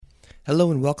Hello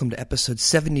and welcome to episode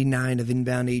 79 of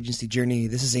Inbound Agency Journey.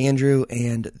 This is Andrew,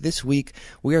 and this week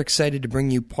we are excited to bring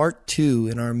you part 2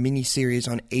 in our mini-series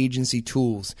on agency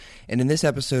tools. And in this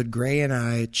episode, Gray and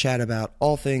I chat about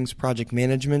all things project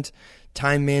management,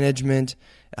 time management,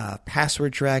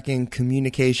 password tracking,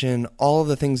 communication, all of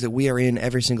the things that we are in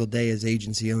every single day as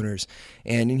agency owners.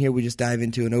 And in here we just dive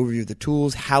into an overview of the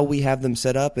tools, how we have them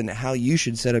set up, and how you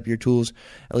should set up your tools,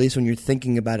 at least when you're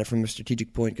thinking about it from a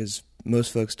strategic point, because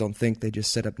most folks don't think, they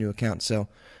just set up new accounts. So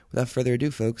without further ado,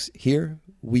 folks, here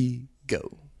we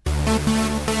go.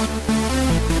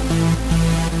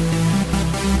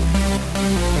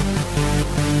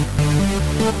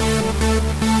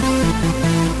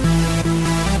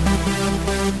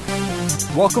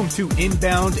 Welcome to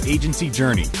Inbound Agency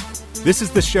Journey. This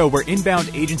is the show where inbound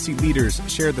agency leaders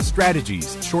share the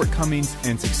strategies, shortcomings,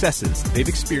 and successes they've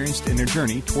experienced in their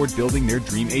journey toward building their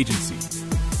dream agency.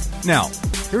 Now,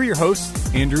 here are your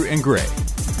hosts, Andrew and Gray.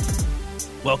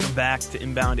 Welcome back to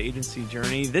Inbound Agency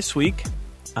Journey. This week,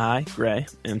 I, Gray,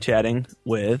 am chatting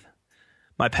with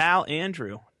my pal,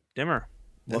 Andrew Dimmer.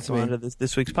 Welcome on to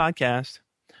this week's podcast.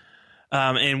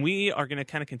 And we are going to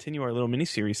kind of continue our little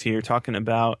mini-series here, talking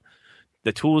about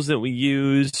the tools that we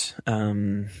use,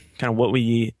 kind of what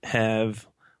we have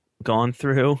gone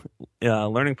through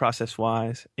learning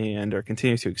process-wise and are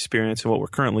continuing to experience and what we're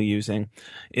currently using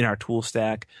in our tool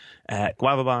stack at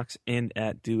GuavaBox and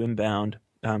at Do Inbound.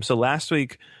 So last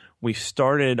week, we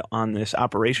started on this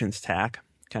operations tack,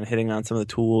 kind of hitting on some of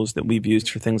the tools that we've used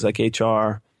for things like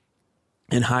HR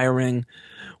and hiring.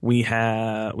 We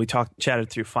chatted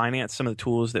through finance, some of the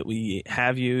tools that we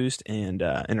have used and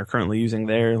are currently using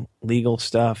there, legal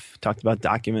stuff, talked about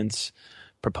documents,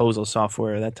 proposal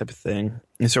software, that type of thing.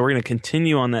 And so we're going to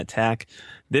continue on that tack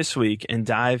this week and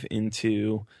dive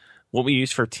into what we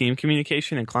use for team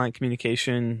communication and client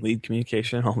communication, lead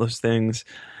communication, all those things.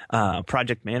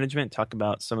 Project management, talk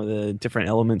about some of the different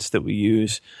elements that we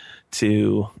use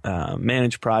to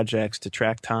manage projects, to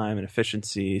track time and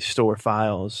efficiency, store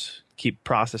files, keep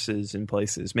processes in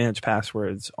places, manage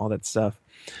passwords, all that stuff.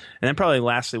 And then probably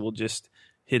lastly, we'll just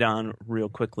hit on real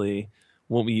quickly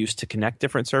what we use to connect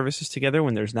different services together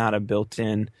when there's not a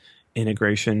built-in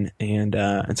integration, and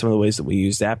some of the ways that we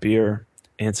use Zapier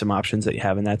and some options that you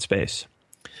have in that space.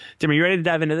 Tim, are you ready to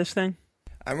dive into this thing?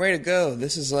 I'm ready to go.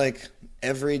 This is like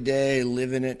everyday,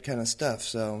 living it kind of stuff.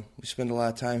 So we spend a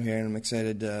lot of time here, and I'm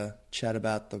excited to chat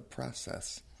about the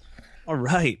process. All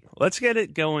right. Let's get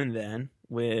it going then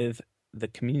with the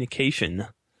communication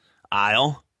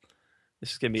aisle.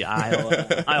 This is going to be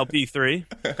aisle P3.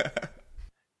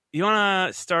 You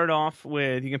want to start off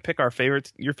with, you can pick your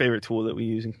favorite tool that we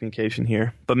use in communication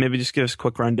here, but maybe just give us a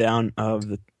quick rundown of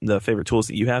the favorite tools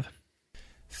that you have.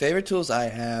 Favorite tools I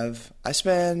have, I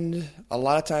spend a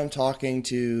lot of time talking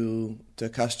to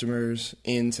customers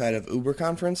inside of Uber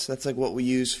Conference. That's like what we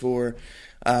use for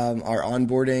our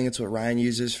onboarding. It's what Ryan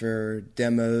uses for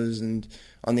demos, and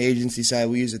on the agency side,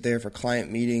 we use it there for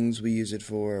client meetings. We use it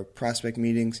for prospect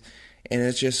meetings, and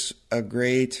it's just a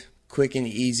great, quick and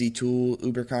easy tool,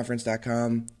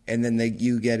 uberconference.com, and then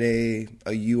you get a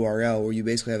URL where you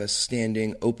basically have a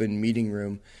standing open meeting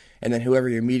room, and then whoever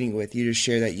you're meeting with, you just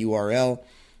share that URL.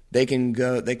 They can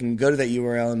go to that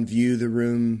URL and view the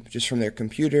room just from their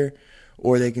computer,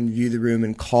 or they can view the room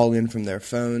and call in from their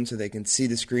phone, so they can see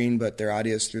the screen but their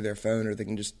audio is through their phone, or they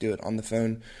can just do it on the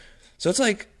phone. So it's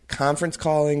like conference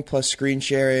calling plus screen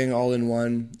sharing all in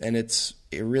one, and it's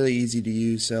really easy to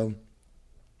use. So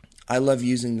I love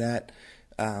using that,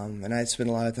 and I spend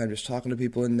a lot of time just talking to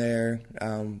people in there.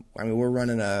 We're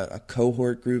running a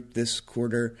cohort group this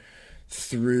quarter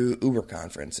through Uber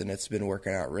Conference, and it's been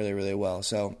working out really, really well.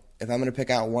 So if I'm going to pick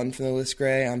out one from the list,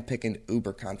 Gray, I'm picking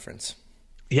Uber Conference.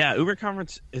 Yeah, Uber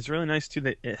Conference is really nice, too,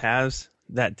 that it has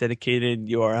that dedicated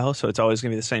URL, so it's always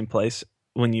going to be the same place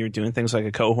when you're doing things like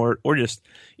a cohort or just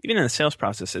even in the sales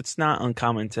process. It's not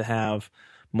uncommon to have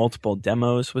multiple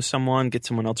demos with someone, get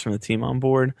someone else from the team on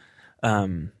board. Or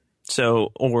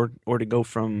to go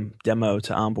from demo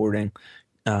to onboarding,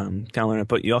 kind of learn it.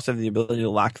 But you also have the ability to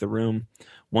lock the room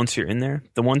once you're in there.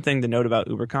 The one thing to note about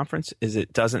Uber Conference is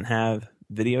it doesn't have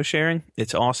video sharing.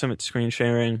 It's awesome. It's screen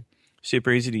sharing,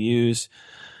 super easy to use.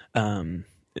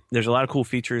 There's a lot of cool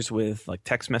features with like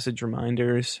text message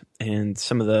reminders and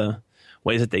some of the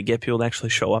ways that they get people to actually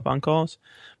show up on calls,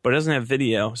 but it doesn't have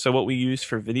video. So what we use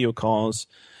for video calls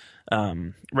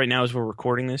right now as we're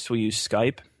recording this, we use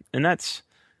Skype, and that's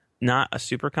not a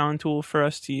super common tool for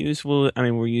us to use. We're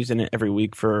using it every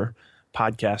week for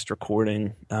podcast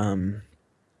recording,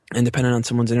 and depending on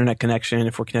someone's internet connection,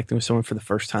 if we're connecting with someone for the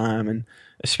first time, and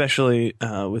especially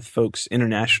with folks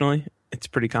internationally, it's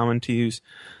pretty common to use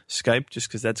Skype just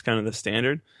because that's kind of the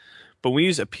standard. But we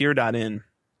use Appear.in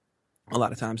a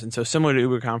lot of times. And so similar to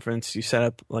Uber Conference, you set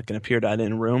up like an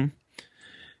Appear.in room.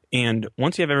 And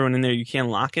once you have everyone in there, you can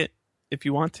lock it if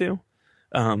you want to.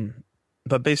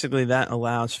 But basically that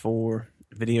allows for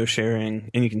video sharing,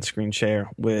 and you can screen share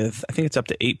with, I think it's up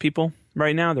to 8 people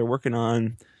right now. They're working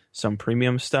on some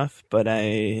premium stuff, but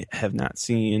I have not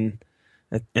seen,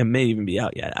 it may even be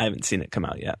out yet. I haven't seen it come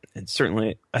out yet. And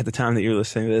certainly at the time that you're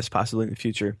listening to this, possibly in the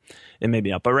future, it may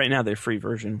be out. But right now their free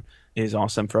version is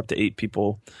awesome for up to 8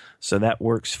 people. So that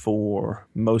works for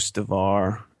most of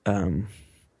our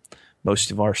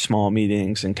small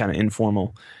meetings and kind of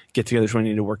informal get-togethers when we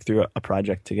need to work through a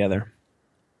project together.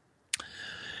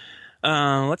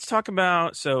 Let's talk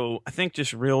about, so I think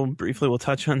just real briefly we'll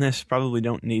touch on this. Probably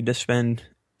don't need to spend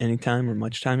any time or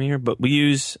much time here, but we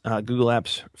use Google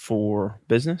Apps for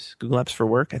Business, Google Apps for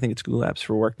Work. I think it's Google Apps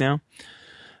for Work now,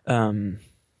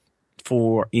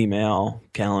 for email,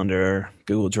 calendar,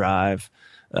 Google Drive,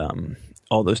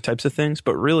 all those types of things.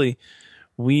 But really,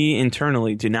 we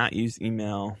internally do not use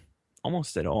email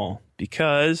almost at all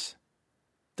because,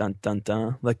 dun, dun,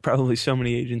 dun, like probably so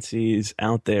many agencies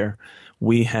out there,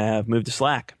 we have moved to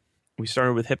Slack. We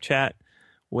started with HipChat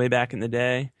way back in the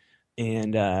day,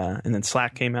 and then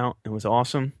Slack came out and was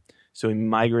awesome. So we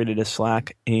migrated to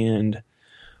Slack and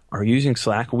are using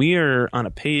Slack. We are on a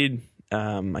paid,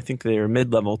 I think they're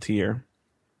mid-level tier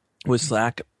with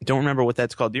Slack. Don't remember what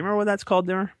that's called. Do you remember what that's called,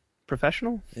 Dimmer?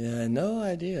 Professional? Yeah, no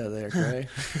idea there, Gray.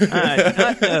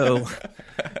 No.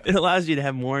 It allows you to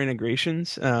have more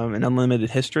integrations and unlimited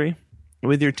history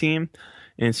with your team.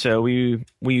 And so we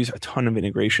use a ton of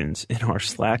integrations in our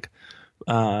Slack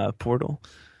portal.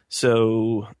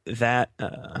 So that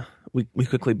we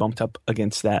quickly bumped up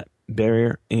against that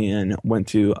barrier and went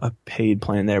to a paid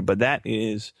plan there. But that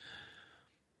is,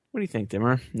 what do you think,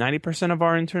 Dimmer? 90% of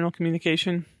our internal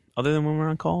communication, other than when we're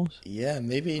on calls? Yeah,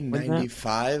 maybe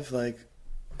 95. Like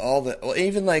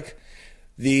even like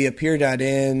the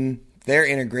Appear.in, their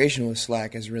integration with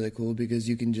Slack is really cool because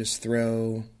you can just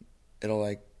it'll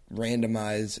like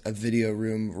randomize a video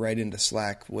room right into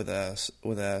Slack with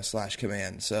a slash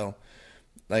command. So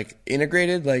like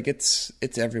integrated, like it's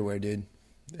everywhere, dude.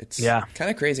 It's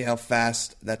kind of crazy how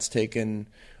fast that's taken,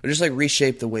 or just like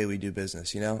reshaped the way we do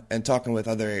business, you know? And talking with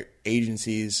other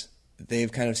agencies,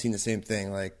 they've kind of seen the same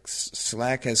thing. Like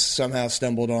Slack has somehow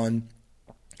stumbled on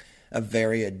a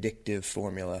very addictive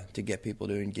formula to get people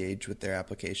to engage with their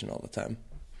application all the time.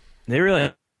 They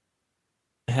really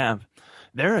have.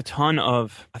 There are a ton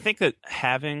of, I think that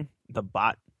having the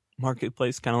bot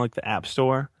marketplace, kind of like the App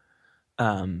Store,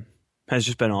 has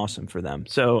just been awesome for them.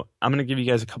 So I'm going to give you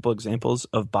guys a couple examples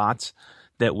of bots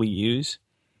that we use.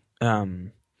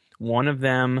 One of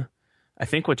them, I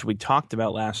think, which we talked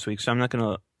about last week, so I'm not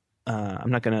going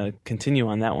to continue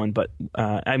on that one, but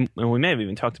and we may have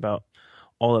even talked about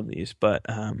all of these, but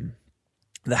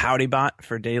the Howdy bot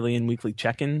for daily and weekly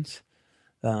check-ins.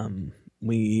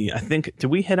 I think, did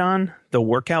we hit on the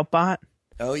workout bot?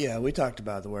 Oh yeah, we talked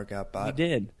about the workout bot. We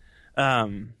did.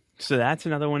 So that's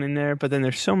another one in there, but then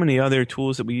there's so many other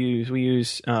tools that we use. We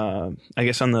use, I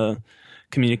guess on the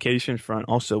communication front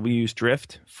also, we use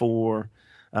Drift for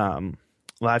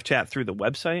live chat through the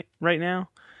website right now,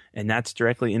 and that's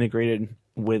directly integrated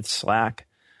with Slack.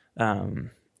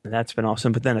 And that's been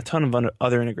awesome. But then a ton of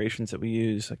other integrations that we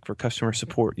use, like for customer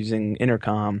support using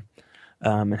Intercom,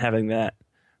 and having that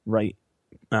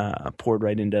poured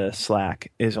right into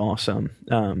Slack is awesome.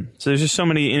 So there's just so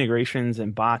many integrations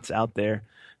and bots out there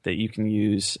that you can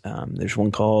use. There's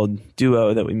one called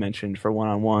Duo that we mentioned for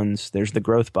one-on-ones. There's the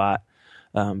Growth Bot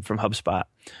from HubSpot.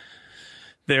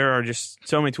 There are just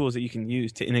so many tools that you can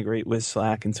use to integrate with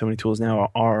Slack, and so many tools now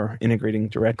are integrating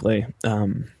directly.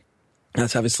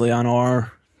 That's obviously on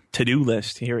our to-do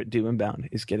list here at Do Inbound,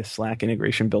 is get a Slack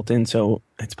integration built in. So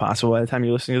it's possible by the time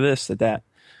you're listening to this that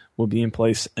will be in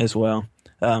place as well.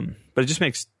 But it just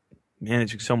makes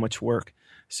managing so much work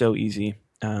so easy.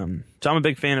 So I'm a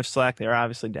big fan of Slack. There are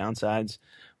obviously downsides.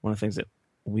 One of the things that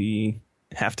we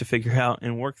have to figure out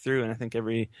and work through, and I think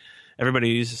everybody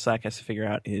who uses Slack has to figure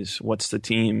out, is what's the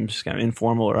team's kind of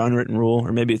informal or unwritten rule,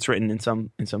 or maybe it's written in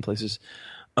some places,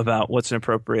 about what's an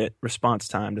appropriate response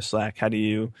time to Slack. How do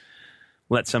you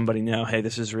let somebody know, hey,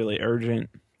 this is really urgent,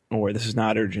 or this is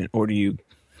not urgent? Or do you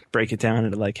break it down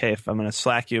into like, hey, if I'm going to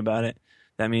Slack you about it,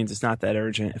 that means it's not that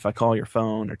urgent. If I call your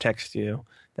phone or text you,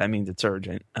 that means it's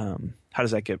urgent. How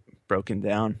does that get broken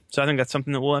down? So I think that's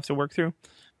something that we'll have to work through,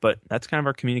 but that's kind of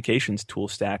our communications tool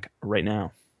stack right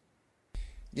now.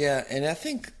 Yeah, and I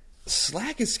think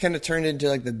Slack has kind of turned into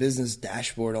like the business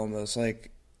dashboard almost.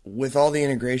 Like with all the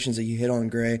integrations that you hit on,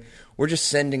 Gray, we're just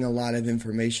sending a lot of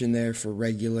information there for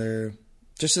regular,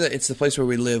 just so that it's the place where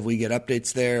we live. We get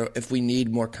updates there. If we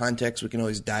need more context, we can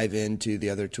always dive into the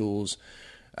other tools.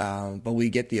 But we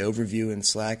get the overview in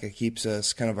Slack. It keeps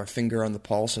us kind of our finger on the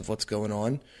pulse of what's going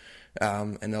on,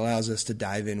 and allows us to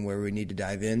dive in where we need to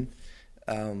dive in.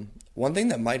 One thing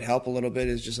that might help a little bit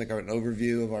is just like an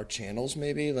overview of our channels,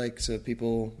 maybe, like, so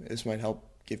this might help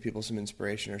give people some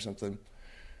inspiration or something.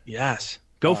 Yes.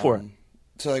 Go for it.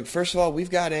 So, like, first of all,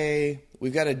 we've got a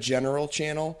general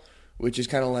channel, which is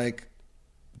kind of like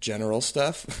general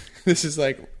stuff. This is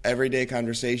like everyday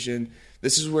conversation.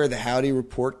 This is where the Howdy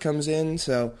report comes in.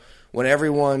 So when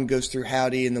everyone goes through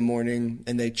Howdy in the morning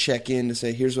and they check in to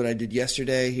say, here's what I did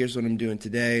yesterday, here's what I'm doing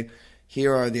today,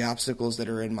 here are the obstacles that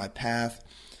are in my path.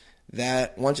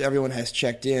 That once everyone has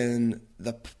checked in,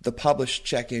 the published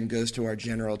check-in goes to our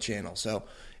general channel. So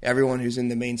everyone who's in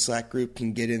the main Slack group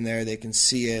can get in there, they can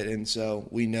see it, and so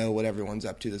we know what everyone's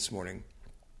up to this morning.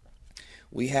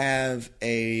 We have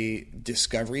a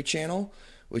discovery channel,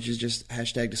 which is just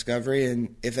 #discovery,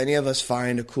 and if any of us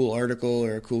find a cool article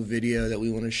or a cool video that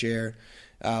we want to share,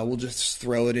 we'll just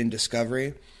throw it in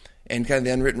discovery. And kind of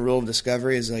the unwritten rule of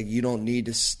discovery is like you don't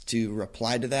need to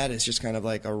reply to that. It's just kind of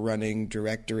like a running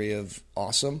directory of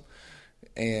awesome,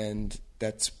 and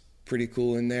that's pretty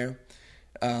cool in there.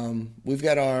 We've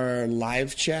got our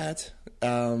live chat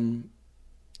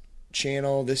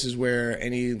channel. This is where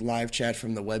any live chat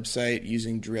from the website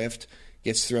using Drift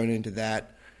gets thrown into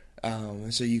that.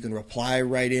 So you can reply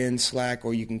right in Slack,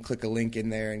 or you can click a link in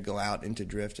there and go out into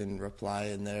Drift and reply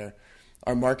in there.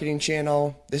 Our marketing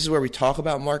channel, this is where we talk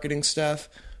about marketing stuff,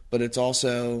 but it's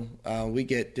also, we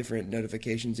get different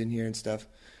notifications in here and stuff.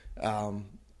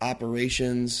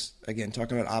 Operations, again,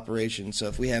 talking about operations. So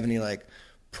if we have any like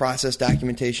process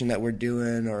documentation that we're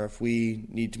doing, or if we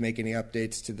need to make any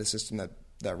updates to the system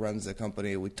that runs the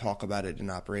company, we talk about it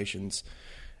in operations.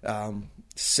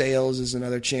 Sales is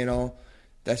another channel.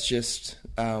 That's just,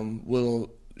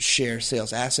 we'll share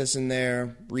sales assets in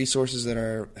there, resources that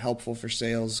are helpful for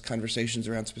sales, conversations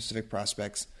around specific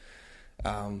prospects.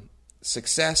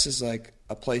 Success is like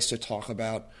a place to talk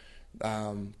about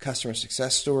customer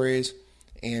success stories,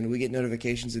 and we get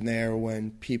notifications in there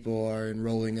when people are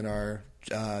enrolling in our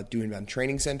Do Inbound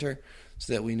Training Center,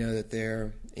 so that we know that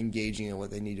they're engaging in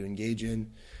what they need to engage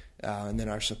in. And then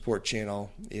our support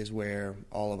channel is where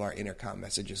all of our intercom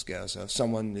messages go. So if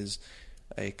someone is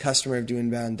a customer of Do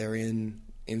Inbound, they're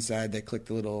inside, they click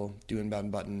the little Do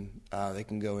Inbound button, they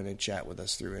can go in and chat with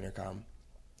us through intercom.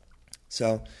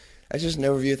 So that's just an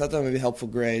overview. I thought that would be helpful,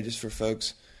 Gray, just for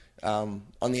folks. On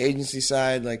the agency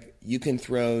side, like, you can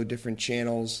throw different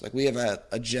channels. Like, we have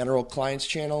a general clients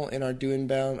channel in our Do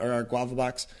Inbound, or our Guava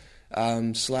Box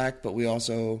Slack, but we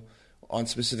also, on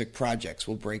specific projects,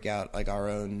 will break out like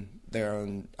their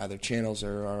own either channels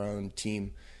or our own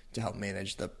team to help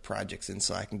manage the projects in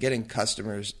Slack. And getting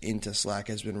customers into Slack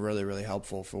has been really, really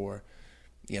helpful for,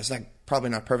 it's probably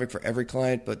not perfect for every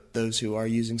client, but those who are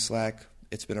using Slack,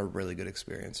 it's been a really good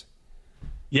experience.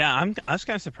 Yeah, I was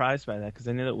kind of surprised by that, because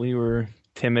I knew that we were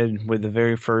timid with the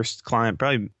very first client,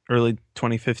 probably early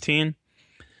 2015,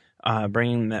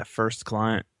 bringing that first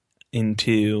client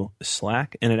into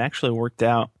Slack, and it actually worked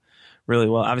out really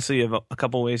well. Obviously, you have a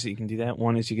couple ways that you can do that.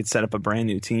 One is you could set up a brand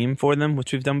new team for them,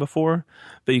 which we've done before,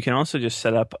 but you can also just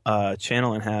set up a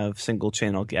channel and have single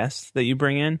channel guests that you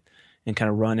bring in and kind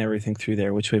of run everything through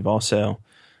there, which we've also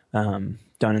done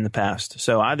in the past.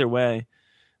 So either way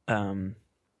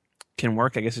can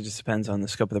work. I guess it just depends on the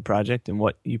scope of the project and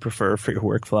what you prefer for your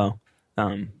workflow.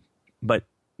 But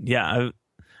yeah,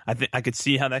 I think I could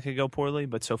see how that could go poorly,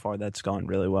 but so far that's gone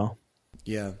really well.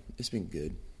 Yeah, it's been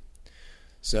good.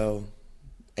 So,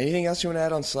 anything else you want to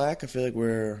add on Slack? I feel like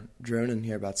we're droning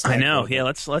here about Slack. I know. Yeah,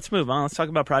 let's move on. Let's talk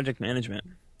about project management.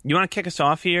 You want to kick us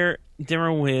off here,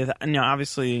 Dimmer, with,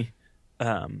 obviously,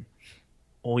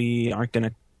 we aren't going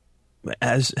to,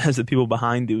 as the people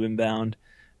behind Do Inbound,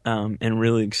 and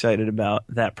really excited about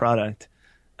that product,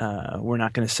 we're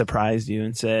not going to surprise you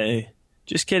and say,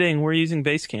 just kidding, we're using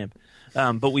Basecamp.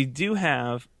 But we do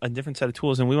have a different set of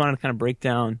tools, and we wanted to kind of break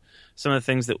down some of the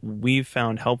things that we've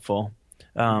found helpful.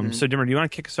 So, Dimmer, do you want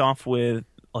to kick us off with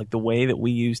like the way that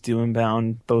we use Do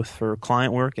Inbound, both for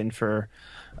client work and for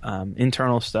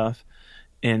internal stuff?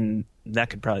 And that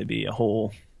could probably be a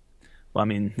whole. Well, I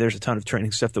mean, there's a ton of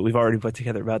training stuff that we've already put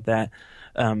together about that,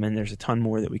 and there's a ton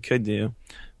more that we could do.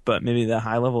 But maybe the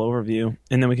high-level overview,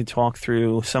 and then we can talk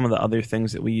through some of the other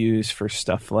things that we use for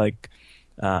stuff like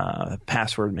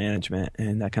password management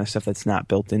and that kind of stuff that's not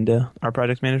built into our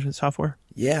project management software.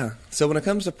 Yeah. So when it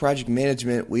comes to project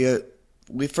management,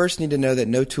 we first need to know that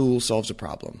no tool solves a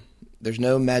problem. There's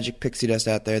no magic pixie dust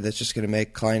out there that's just going to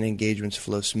make client engagements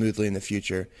flow smoothly in the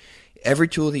future. Every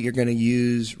tool that you're going to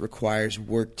use requires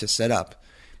work to set up.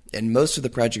 And most of the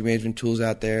project management tools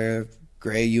out there,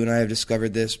 Gray, you and I have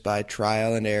discovered this by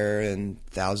trial and error and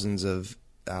thousands of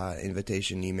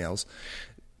invitation emails.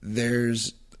 They're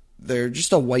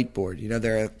just a whiteboard. You know,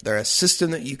 they're a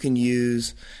system that you can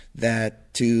use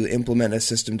that to implement a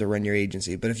system to run your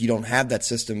agency. But if you don't have that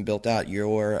system built out,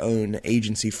 your own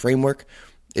agency framework,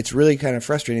 it's really kind of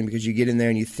frustrating because you get in there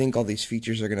and you think all these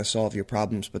features are going to solve your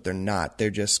problems, but they're not. They're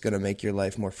just going to make your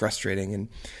life more frustrating. And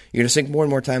you're going to sink more and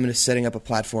more time into setting up a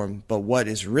platform. But what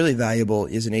is really valuable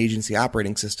is an agency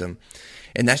operating system.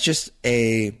 And that's just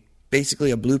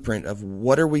basically a blueprint of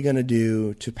what are we going to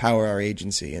do to power our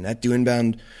agency. And at Do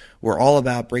Inbound, we're all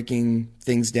about breaking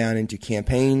things down into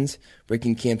campaigns,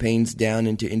 breaking campaigns down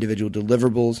into individual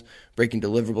deliverables, breaking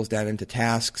deliverables down into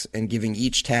tasks, and giving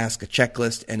each task a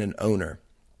checklist and an owner.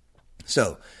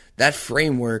 So that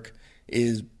framework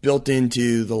is built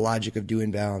into the logic of Do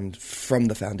Inbound from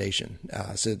the foundation.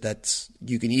 So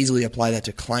you can easily apply that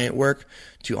to client work,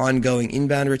 to ongoing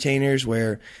inbound retainers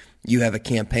where you have a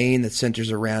campaign that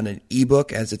centers around an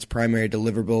ebook as its primary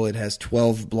deliverable. It has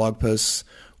 12 blog posts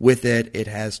with it. It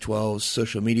has 12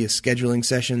 social media scheduling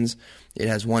sessions. It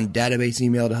has one database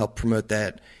email to help promote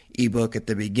that ebook at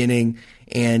the beginning.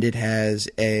 And it has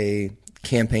a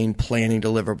campaign planning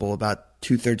deliverable about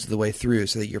 2/3 of the way through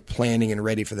so that you're planning and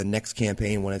ready for the next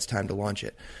campaign when it's time to launch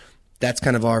it. That's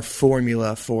kind of our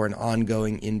formula for an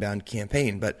ongoing inbound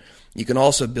campaign. But you can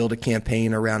also build a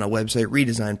campaign around a website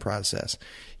redesign process.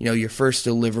 You know, your first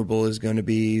deliverable is going to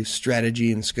be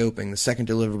strategy and scoping. The second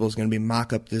deliverable is going to be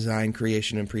mock-up design,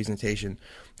 creation, and presentation.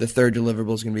 The third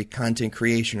deliverable is going to be content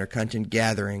creation or content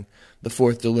gathering. The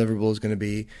fourth deliverable is going to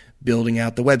be building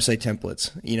out the website templates.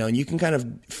 You know, and you can kind of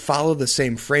follow the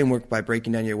same framework by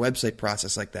breaking down your website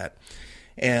process like that.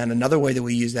 And another way that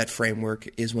we use that framework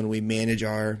is when we manage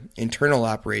our internal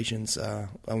operations.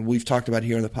 We've talked about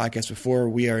here on the podcast before,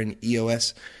 we are an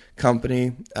EOS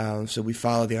company, so we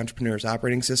follow the entrepreneur's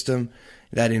operating system.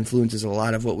 That influences a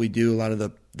lot of what we do, a lot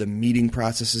of the meeting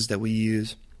processes that we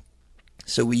use.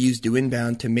 So we use Do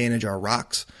Inbound to manage our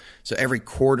rocks. So every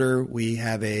quarter we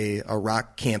have a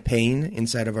rock campaign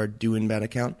inside of our Do Inbound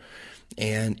account.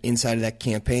 And inside of that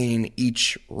campaign,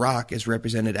 each rock is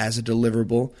represented as a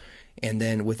deliverable. And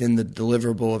then within the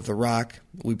deliverable of the rock,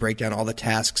 we break down all the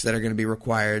tasks that are going to be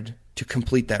required to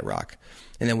complete that rock.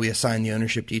 And then we assign the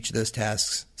ownership to each of those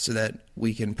tasks so that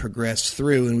we can progress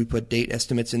through, and we put date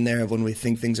estimates in there of when we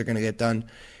think things are going to get done.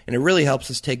 And it really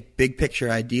helps us take big picture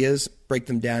ideas, break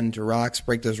them down into rocks,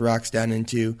 break those rocks down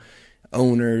into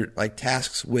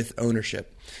tasks with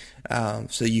ownership.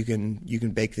 So you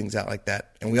can bake things out like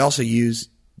that. And we also use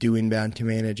Do Inbound to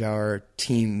manage our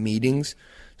team meetings.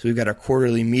 So we've got our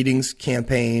quarterly meetings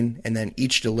campaign, and then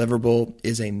each deliverable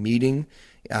is a meeting.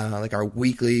 Like our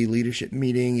weekly leadership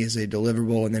meeting is a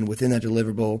deliverable, and then within that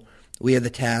deliverable, we have the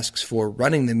tasks for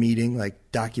running the meeting,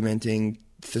 like documenting,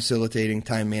 facilitating,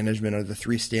 time management are the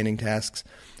 3 standing tasks.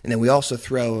 And then we also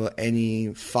throw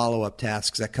any follow-up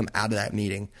tasks that come out of that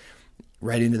meeting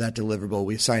right into that deliverable.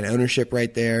 We assign ownership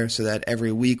right there so that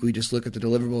every week we just look at the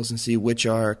deliverables and see which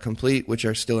are complete, which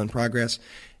are still in progress,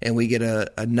 and we get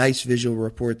a nice visual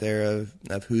report there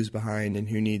of who's behind and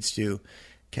who needs to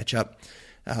catch up.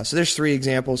 So there's 3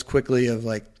 examples quickly of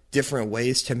like different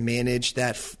ways to manage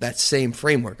that same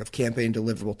framework of campaign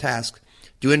deliverable task.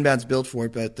 Do Inbound's built for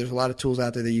it, but there's a lot of tools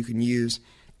out there that you can use.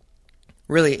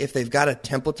 Really, if they've got a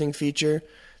templating feature,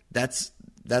 that's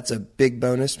a big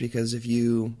bonus, because if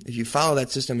you follow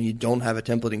that system and you don't have a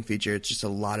templating feature, it's just a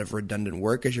lot of redundant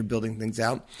work as you're building things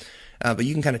out. But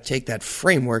you can kind of take that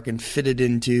framework and fit it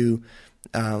into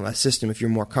a system if you're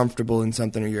more comfortable in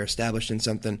something or you're established in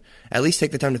something. At least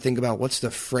take the time to think about what's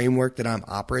the framework that I'm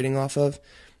operating off of.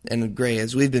 And Gray,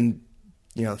 as we've been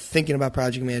thinking about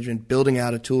project management, building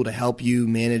out a tool to help you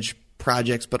manage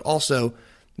projects, but also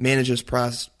manage those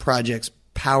projects,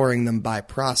 powering them by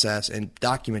process and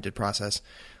documented process.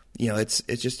 It's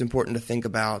just important to think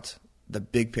about the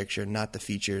big picture, not the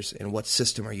features, and what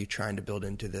system are you trying to build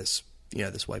into this,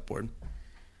 this whiteboard.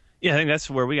 Yeah, I think that's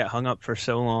where we got hung up for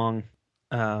so long.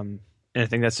 And I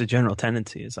think that's the general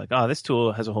tendency. It's like, oh, this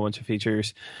tool has a whole bunch of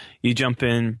features. You jump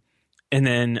in, and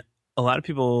then a lot of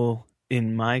people,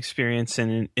 in my experience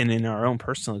and in our own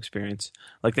personal experience,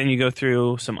 like then you go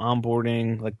through some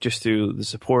onboarding, like just through the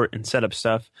support and setup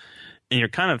stuff, and you're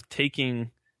kind of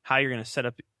taking how you're going to set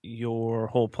up your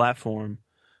whole platform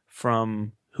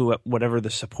from whatever the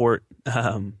support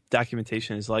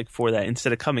documentation is like for that,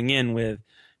 instead of coming in with,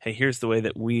 hey, here's the way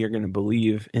that we are going to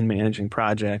believe in managing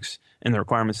projects and the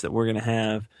requirements that we're going to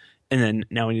have, And then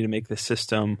now we need to make the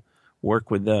system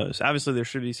work with those. Obviously, there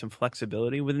should be some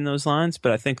flexibility within those lines,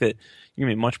 but I think that you're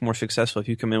going to be much more successful if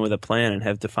you come in with a plan and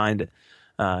have defined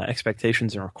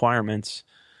expectations and requirements,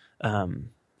 and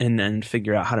then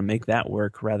figure out how to make that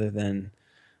work rather than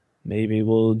maybe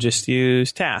we'll just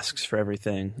use tasks for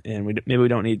everything, and maybe we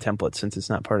don't need templates since it's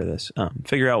not part of this.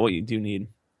 Figure out what you do need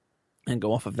and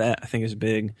go off of that, I think, is a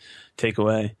big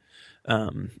takeaway,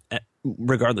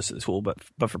 regardless of the tool, but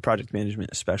for project management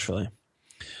especially.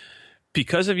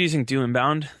 Because of using Do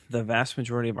Inbound, the vast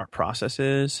majority of our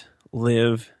processes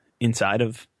live inside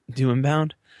of Do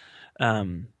Inbound.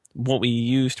 What we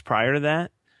used prior to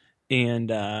that,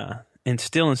 and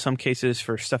still in some cases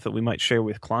for stuff that we might share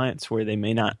with clients where they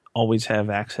may not always have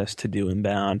access to Do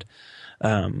Inbound.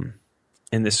 And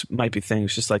this might be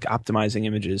things just like optimizing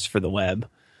images for the web.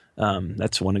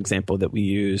 That's one example that we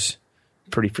use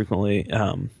pretty frequently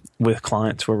with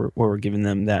clients where we're giving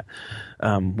them that.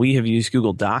 We have used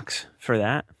Google Docs for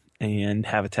that and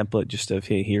have a template just of,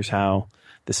 hey, here's how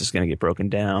this is going to get broken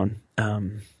down.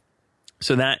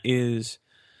 So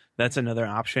that's another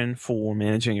option for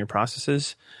managing your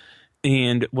processes.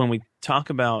 And when we talk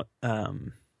about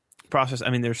process, I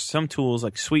mean, there's some tools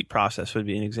like Suite Process would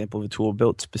be an example of a tool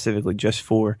built specifically just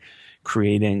for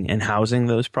creating and housing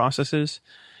those processes.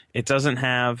 It doesn't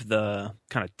have the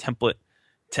kind of template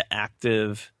to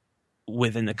active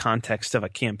within the context of a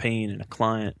campaign and a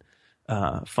client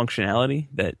functionality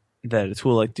that a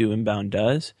tool like Do Inbound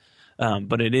does.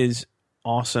 But it is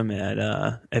awesome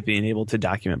at being able to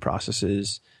document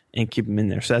processes and keep them in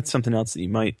there. So that's something else that you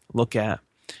might look at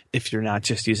if you're not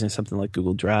just using something like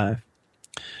Google Drive.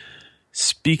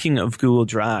 Speaking of Google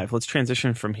Drive, let's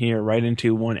transition from here right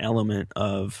into one element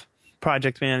of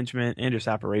project management and just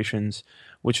operations,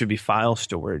 which would be file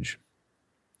storage.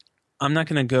 I'm not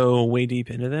going to go way deep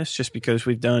into this just because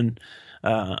we've done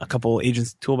a couple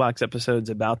Agents Toolbox episodes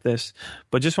about this,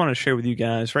 but just want to share with you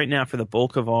guys right now for the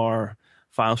bulk of our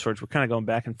file storage, we're kind of going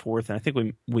back and forth, and I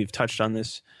think we've touched on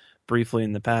this briefly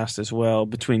in the past as well,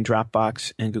 between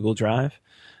Dropbox and Google Drive.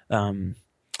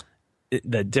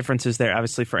 The differences there,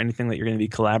 obviously, for anything that you're going to be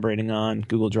collaborating on,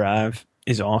 Google Drive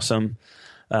is awesome,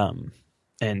 and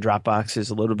Dropbox is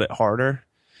a little bit harder.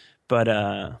 But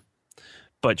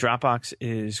Dropbox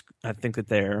is, I think that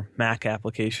their Mac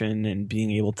application and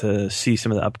being able to see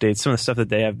some of the updates, some of the stuff that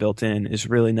they have built in is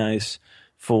really nice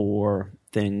for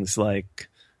things like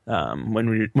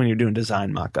when you're doing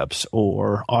design mockups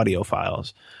or audio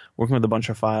files, working with a bunch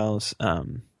of files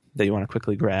that you want to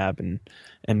quickly grab and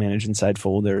manage inside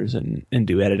folders and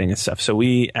do editing and stuff. So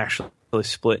we actually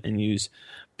split and use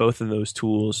both of those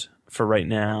tools for right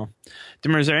now.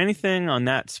 Dimmer, is there anything on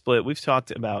that split? We've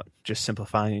talked about just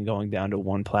simplifying and going down to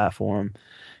one platform.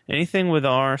 Anything with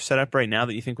our setup right now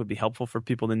that you think would be helpful for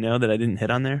people to know that I didn't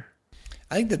hit on there?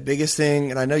 I think the biggest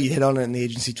thing, and I know you hit on it in the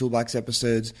Agency Toolbox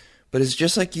episodes, but it's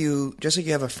just like you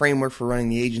have a framework for running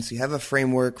the agency, have a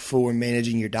framework for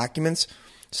managing your documents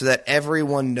so that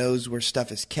everyone knows where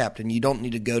stuff is kept, and you don't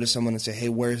need to go to someone and say, hey,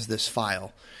 where's this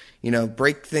file?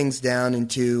 Break things down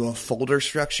into a folder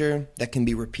structure that can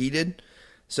be repeated.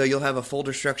 So you'll have a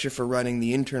folder structure for running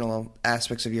the internal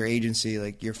aspects of your agency,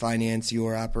 like your finance,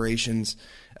 your operations,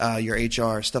 your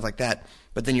HR, stuff like that.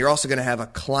 But then you're also going to have a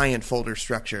client folder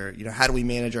structure. How do we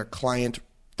manage our client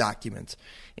documents?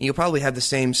 And you'll probably have the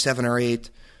same 7 or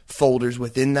 8 folders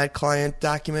within that client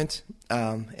document.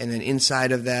 And then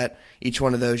inside of that, each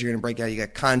one of those you're going to break out. You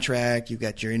got contract, you've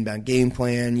got your inbound game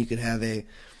plan. You could have a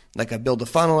build a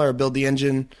funnel or a build the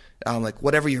engine, like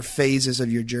whatever your phases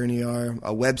of your journey are,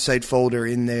 a website folder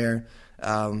in there,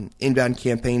 inbound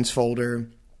campaigns folder,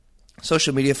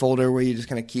 social media folder where you just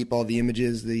kind of keep all the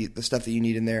images, the stuff that you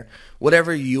need in there.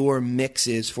 Whatever your mix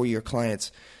is for your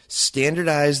clients,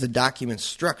 standardize the document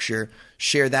structure,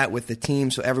 share that with the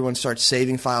team so everyone starts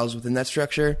saving files within that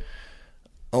structure.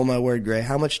 Oh my word, Gray,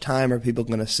 how much time are people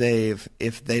going to save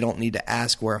if they don't need to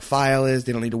ask where a file is?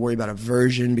 They don't need to worry about a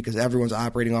version because everyone's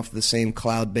operating off of the same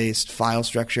cloud-based file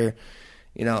structure.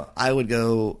 I would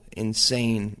go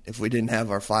insane if we didn't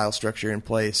have our file structure in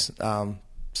place.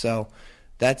 So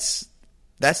that's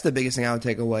the biggest thing I would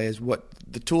take away is what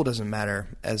the tool doesn't matter,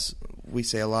 as we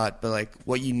say a lot, but like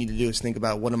what you need to do is think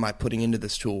about what am I putting into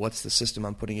this tool? What's the system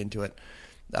I'm putting into it?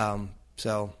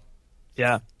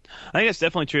 Yeah. I think it's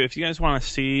definitely true. If you guys want to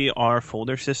see our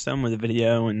folder system with a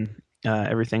video and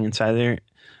everything inside there,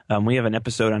 we have an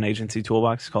episode on Agency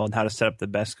Toolbox called How to Set Up the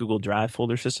Best Google Drive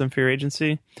Folder System for Your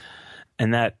Agency.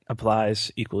 And that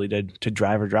applies equally to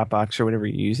Drive or Dropbox or whatever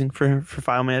you're using for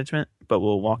file management. But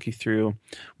we'll walk you through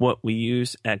what we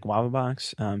use at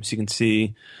GuavaBox so you can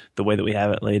see the way that we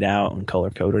have it laid out and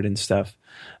color-coded and stuff.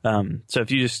 So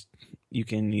if you just you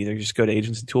can either just go to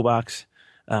Agency Toolbox,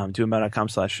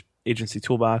 doinbound.com/agency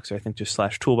toolbox, or I think just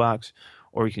 /toolbox,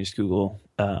 or you can just Google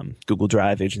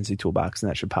Drive Agency Toolbox, and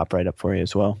that should pop right up for you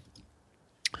as well.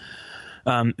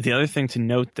 The other thing to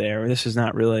note there, this is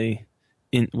not really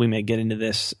we may get into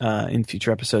this in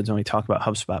future episodes when we talk about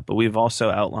HubSpot, but we've also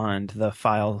outlined the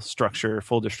file structure,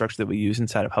 folder structure that we use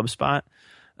inside of HubSpot,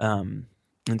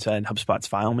 inside HubSpot's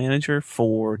file manager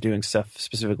for doing stuff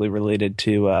specifically related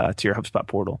to your HubSpot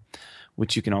portal,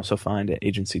 which you can also find at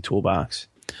Agency Toolbox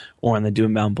or on the Do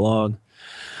Inbound blog.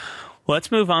 Well,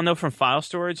 let's move on, though, from file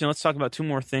storage, and let's talk about two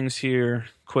more things here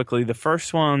quickly. The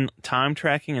first one, time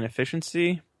tracking and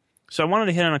efficiency. So I wanted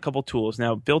to hit on a couple tools.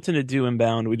 Now, built into Do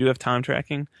Inbound, we do have time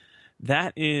tracking.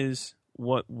 That is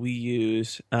what we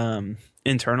use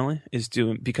internally,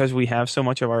 because we have so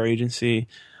much of our agency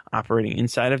operating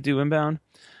inside of Do Inbound.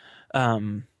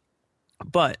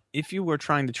 But if you were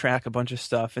trying to track a bunch of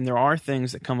stuff, and there are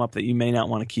things that come up that you may not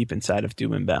want to keep inside of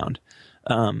Do Inbound,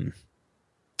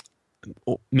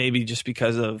 maybe just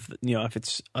because of, if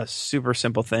it's a super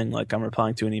simple thing like I'm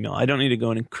replying to an email, I don't need to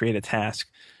go in and create a task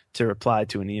to reply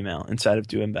to an email inside of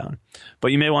Do Inbound.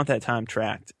 But you may want that time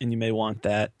tracked, and you may want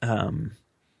that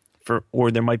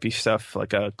or there might be stuff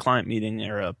like a client meeting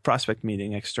or a prospect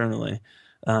meeting externally.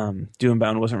 Do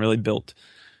Inbound wasn't really built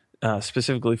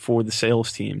specifically for the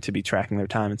sales team to be tracking their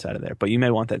time inside of there, but you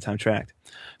may want that time tracked.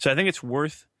 So I think it's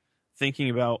worth thinking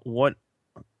about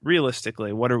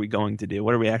realistically, what are we going to do?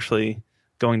 What are we actually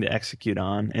going to execute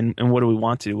on? And what do we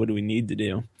want to do? What do we need to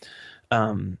do?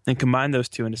 And combine those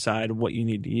two and decide what you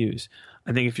need to use.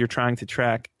 I think if you're trying to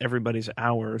track everybody's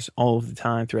hours all of the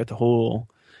time throughout the whole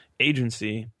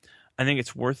agency, I think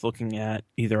it's worth looking at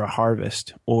either a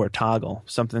Harvest or a Toggle,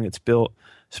 something that's built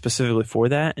specifically for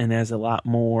that and has a lot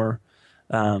more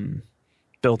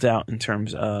built out in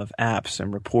terms of apps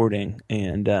and reporting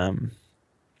and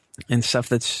stuff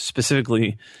that's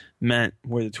specifically meant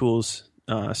where the tool's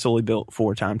solely built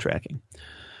for time tracking.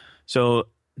 So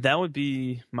that would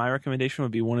be my recommendation,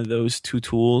 would be one of those two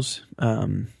tools.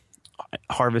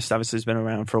 Harvest obviously has been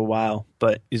around for a while,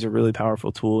 but is a really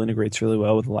powerful tool, integrates really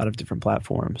well with a lot of different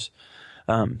platforms.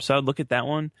 So I'd look at that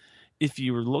one. If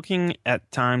you were looking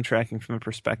at time tracking from a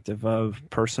perspective of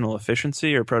personal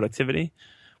efficiency or productivity,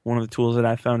 one of the tools that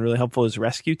I found really helpful is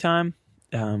Rescue Time.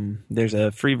 There's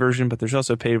a free version, but there's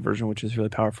also a paid version, which is really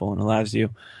powerful and allows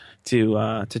you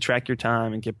to track your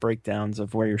time and get breakdowns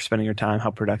of where you're spending your time,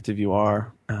 how productive you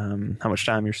are, how much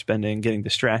time you're spending getting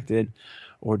distracted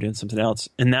or doing something else.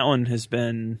 And that one has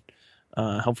been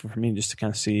helpful for me just to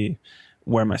kind of see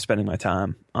where am I spending my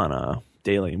time on a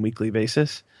daily and weekly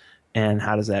basis, and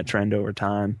how does that trend over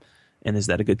time, and is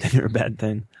that a good thing or a bad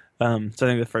thing? So I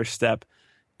think the first step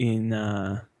in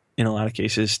a lot of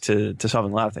cases to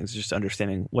solving a lot of things is just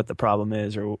understanding what the problem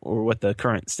is or what the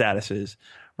current status is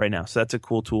right now. So that's a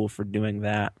cool tool for doing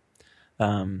that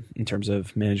in terms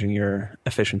of managing your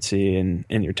efficiency and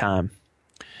your time.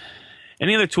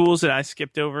 Any other tools that I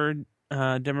skipped over,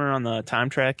 Dimmer, on the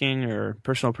time tracking or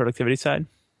personal productivity side?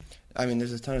 I mean,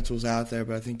 there's a ton of tools out there,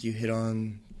 but I think you hit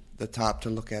on the top to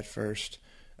look at first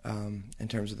in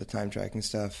terms of the time tracking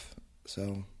stuff.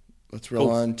 So let's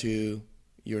roll on to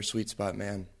your sweet spot,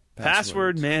 man.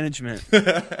 Password management.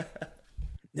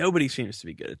 Nobody seems to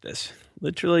be good at this.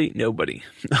 Literally nobody.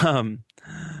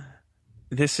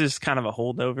 This is kind of a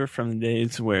holdover from the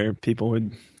days where people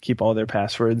would keep all their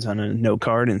passwords on a note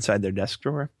card inside their desk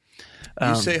drawer.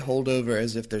 You say holdover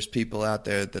as if there's people out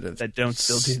there that don't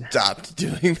still stopped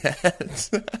doing that.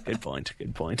 Good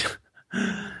point.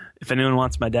 If anyone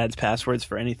wants my dad's passwords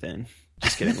for anything,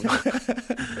 just kidding.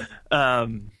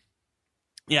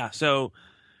 Yeah, so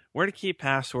where to keep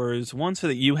passwords. One, so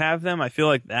that you have them. I feel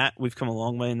like that we've come a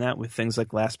long way in that with things like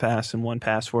LastPass and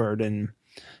 1Password and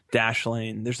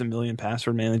Dashlane. There's a million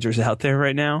password managers out there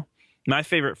right now. My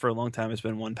favorite for a long time has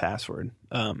been 1Password.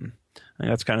 I think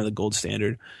that's kind of the gold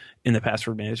standard in the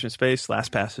password management space.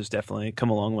 LastPass has definitely come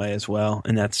a long way as well,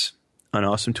 and that's an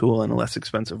awesome tool and a less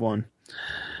expensive one.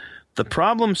 The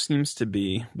problem seems to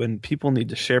be when people need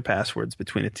to share passwords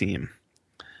between a team.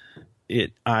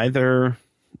 It either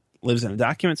lives in a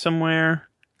document somewhere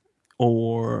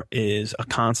or is a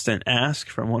constant ask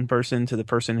from one person to the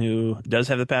person who does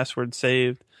have the password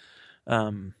saved,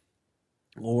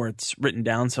 or it's written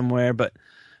down somewhere. But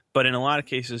in a lot of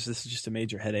cases, this is just a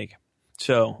major headache.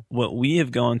 So what we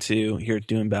have gone to here at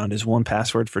Do Inbound is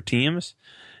 1Password for Teams.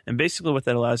 And basically what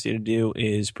that allows you to do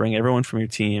is bring everyone from your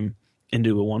team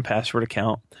into a 1Password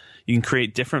account. You can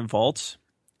create different vaults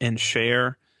and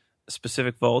share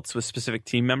specific vaults with specific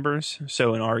team members.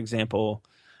 So in our example,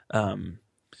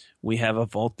 we have a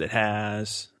vault that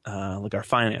has like our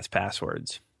finance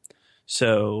passwords.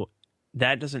 So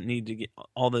that doesn't need to get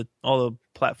all the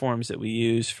platforms that we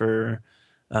use for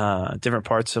different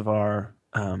parts of our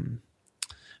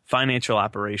financial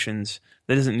operations.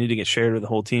 That doesn't need to get shared with the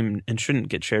whole team and shouldn't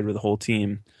get shared with the whole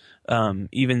team,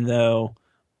 even though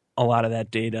a lot of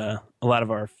that data, a lot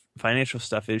of our financial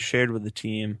stuff is shared with the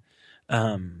team.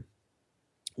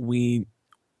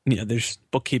 There's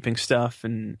bookkeeping stuff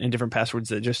and different passwords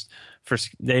that just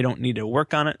they don't need to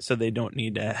work on it, so they don't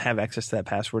need to have access to that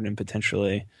password, and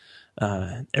potentially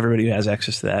everybody who has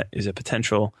access to that is a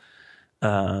potential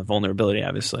vulnerability,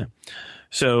 obviously.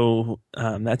 So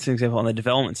that's an example on the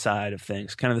development side of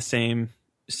things, kind of the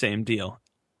same deal.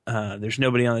 There's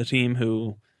nobody on the team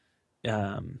who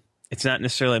it's not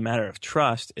necessarily a matter of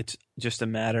trust. It's just a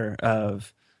matter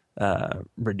of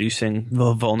reducing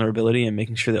the vulnerability and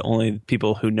making sure that only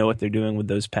people who know what they're doing with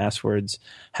those passwords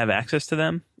have access to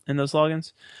them in those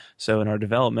logins. So in our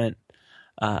development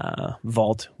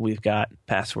vault, we've got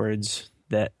passwords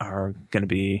that are going to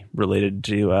be related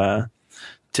to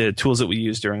tools that we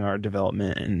use during our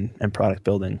development and product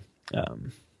building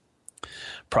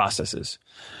processes.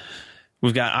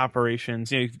 We've got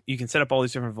operations. You can set up all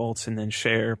these different vaults and then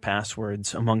share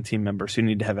passwords among team members who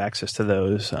need to have access to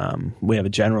those. We have a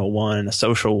general one and a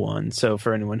social one. So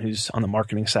for anyone who's on the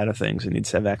marketing side of things and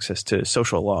needs to have access to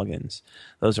social logins,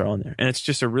 those are on there. And it's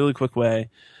just a really quick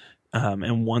way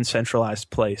and one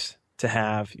centralized place to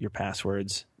have your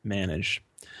passwords managed.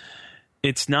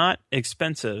 It's not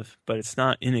expensive, but it's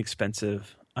not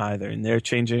inexpensive either. And they're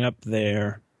changing up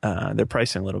their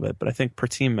pricing a little bit. But I think per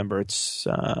team member, it's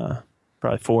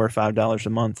probably $4 or $5 a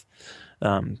month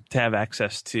to have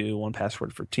access to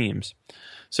 1Password for Teams.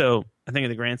 So I think in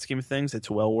the grand scheme of things, it's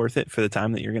well worth it for the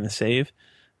time that you're going to save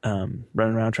running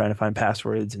around trying to find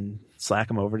passwords and Slack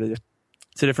them over to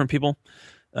different people.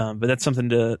 But that's something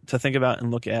to think about and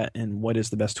look at, and what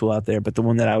is the best tool out there. But the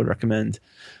one that I would recommend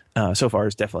so far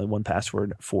is definitely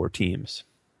 1Password for Teams.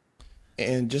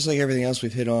 And just like everything else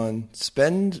we've hit on,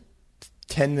 spend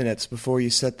 10 minutes before you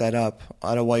set that up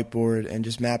on a whiteboard and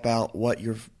just map out what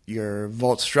your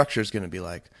vault structure is going to be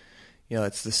like.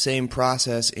 It's the same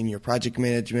process in your project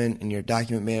management, in your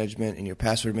document management, in your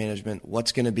password management.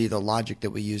 What's going to be the logic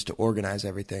that we use to organize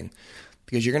everything?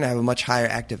 Because you're going to have a much higher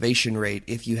activation rate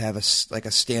if you have a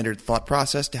standard thought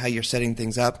process to how you're setting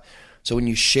things up. So when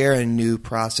you share a new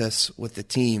process with the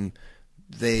team,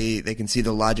 they can see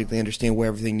the logic, they understand where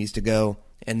everything needs to go.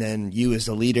 And then you as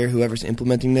the leader, whoever's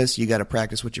implementing this, you got to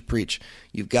practice what you preach.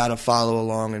 You've got to follow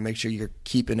along and make sure you're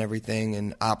keeping everything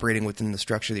and operating within the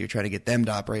structure that you're trying to get them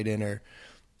to operate in. Or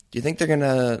do you think they're going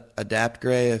to adapt,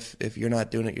 Gray, if you're not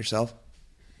doing it yourself?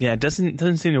 Yeah, it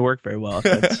doesn't seem to work very well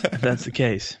if that's the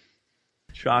case.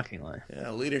 Shockingly. Yeah,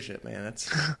 leadership, man.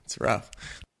 It's rough.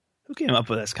 Who came up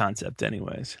with this concept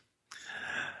anyways?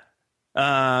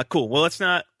 Cool. Well, let's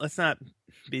not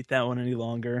beat that one any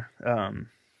longer.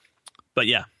 But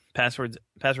yeah, password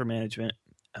management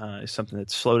is something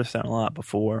that's slowed us down a lot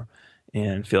before,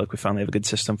 and feel like we finally have a good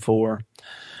system for.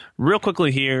 Real quickly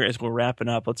here, as we're wrapping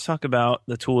up, let's talk about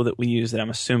the tool that we use that I'm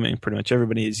assuming pretty much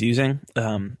everybody is using,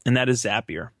 and that is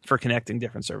Zapier for connecting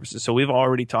different services. So we've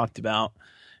already talked about,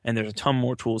 and there's a ton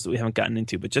more tools that we haven't gotten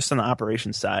into, but just on the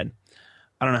operations side,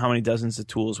 I don't know how many dozens of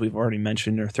tools we've already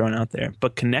mentioned or thrown out there,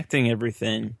 but connecting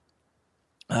everything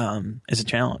is a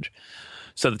challenge.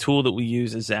 So the tool that we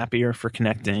use is Zapier for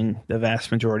connecting the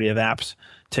vast majority of apps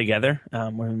together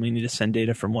when we need to send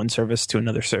data from one service to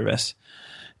another service.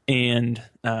 And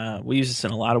we use this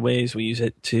in a lot of ways. We use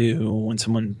it to, when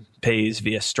someone pays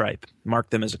via Stripe, mark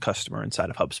them as a customer inside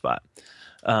of HubSpot.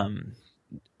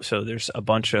 So there's a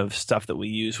bunch of stuff that we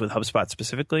use with HubSpot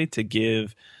specifically to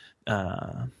give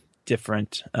change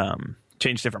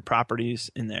different properties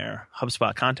in their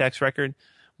HubSpot contacts record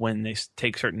when they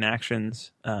take certain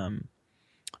actions.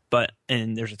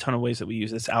 And there's a ton of ways that we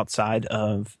use this outside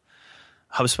of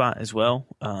HubSpot as well.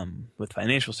 With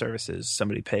financial services,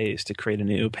 somebody pays to create a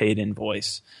new paid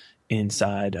invoice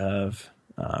inside of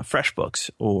FreshBooks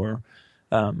or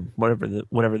whatever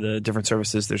the different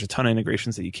services. There's a ton of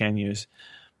integrations that you can use.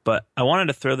 But I wanted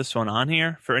to throw this one on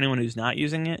here for anyone who's not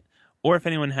using it, or if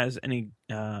anyone has any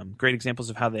great examples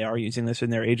of how they are using this in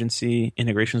their agency,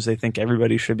 integrations they think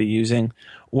everybody should be using,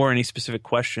 or any specific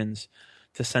questions,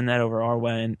 to send that over our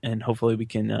way, and hopefully we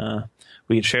can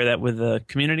share that with the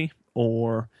community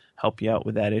or help you out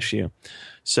with that issue.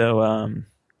 So I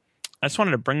just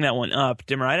wanted to bring that one up.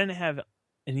 Dimmer, I didn't have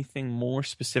anything more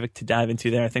specific to dive into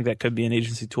there. I think that could be an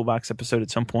agency toolbox episode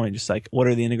at some point, just like what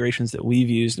are the integrations that we've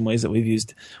used and ways that we've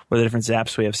used, what are the different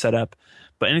apps we have set up.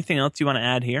 But anything else you want to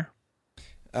add here?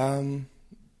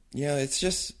 It's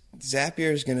just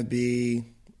Zapier is going to be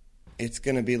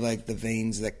like the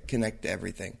veins that connect to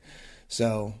everything.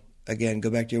 So again, go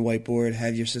back to your whiteboard,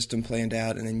 have your system planned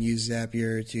out, and then use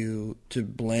Zapier to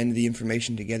blend the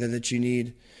information together that you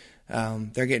need.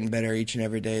 They're getting better each and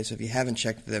every day, so if you haven't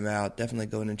checked them out, definitely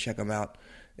go in and check them out.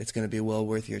 It's going to be well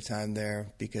worth your time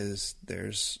there, because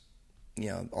there's,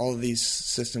 all of these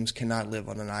systems cannot live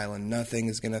on an island. Nothing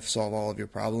is going to solve all of your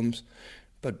problems,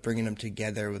 but bringing them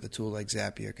together with a tool like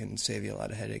Zapier can save you a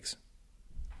lot of headaches.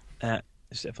 That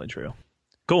is definitely true.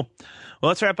 Cool. Well,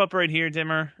 let's wrap up right here,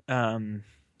 Dimmer.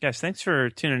 Guys, thanks for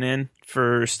tuning in,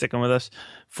 for sticking with us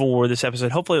for this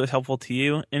episode. Hopefully it was helpful to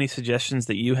you. Any suggestions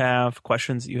that you have,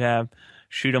 questions that you have,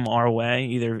 shoot them our way,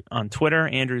 either on Twitter.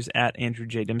 Andrew's at Andrew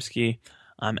J. Dimsky.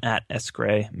 I'm at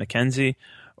sgray.mckenzie.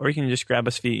 Or you can just grab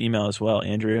us via email as well,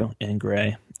 Andrew and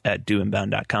Gray at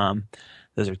doinbound.com.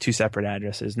 Those are two separate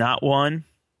addresses, not one.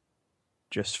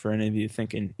 Just for any of you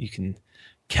thinking you can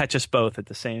catch us both at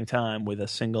the same time with a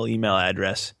single email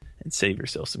address and save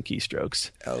yourself some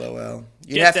keystrokes. LOL.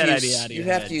 You'd have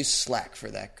to use Slack for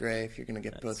that, Gray, if you're going to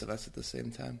get both of us at the same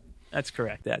time. That's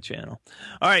correct, that channel.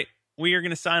 All right, we are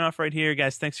going to sign off right here.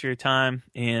 Guys, thanks for your time.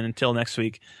 And until next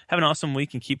week, have an awesome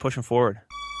week and keep pushing forward.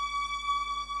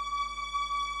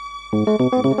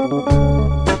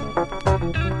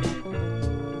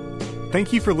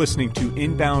 Thank you for listening to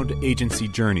Inbound Agency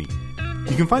Journey.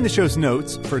 You can find the show's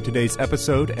notes for today's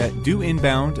episode at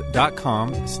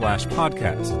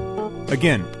doinbound.com/podcast.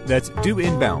 Again, that's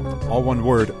doinbound, all one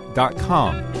word,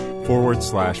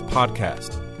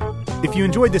 .com/podcast. If you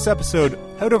enjoyed this episode,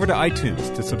 head over to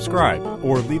iTunes to subscribe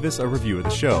or leave us a review of the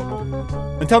show.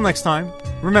 Until next time,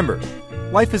 remember,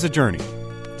 life is a journey.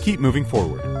 Keep moving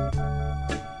forward.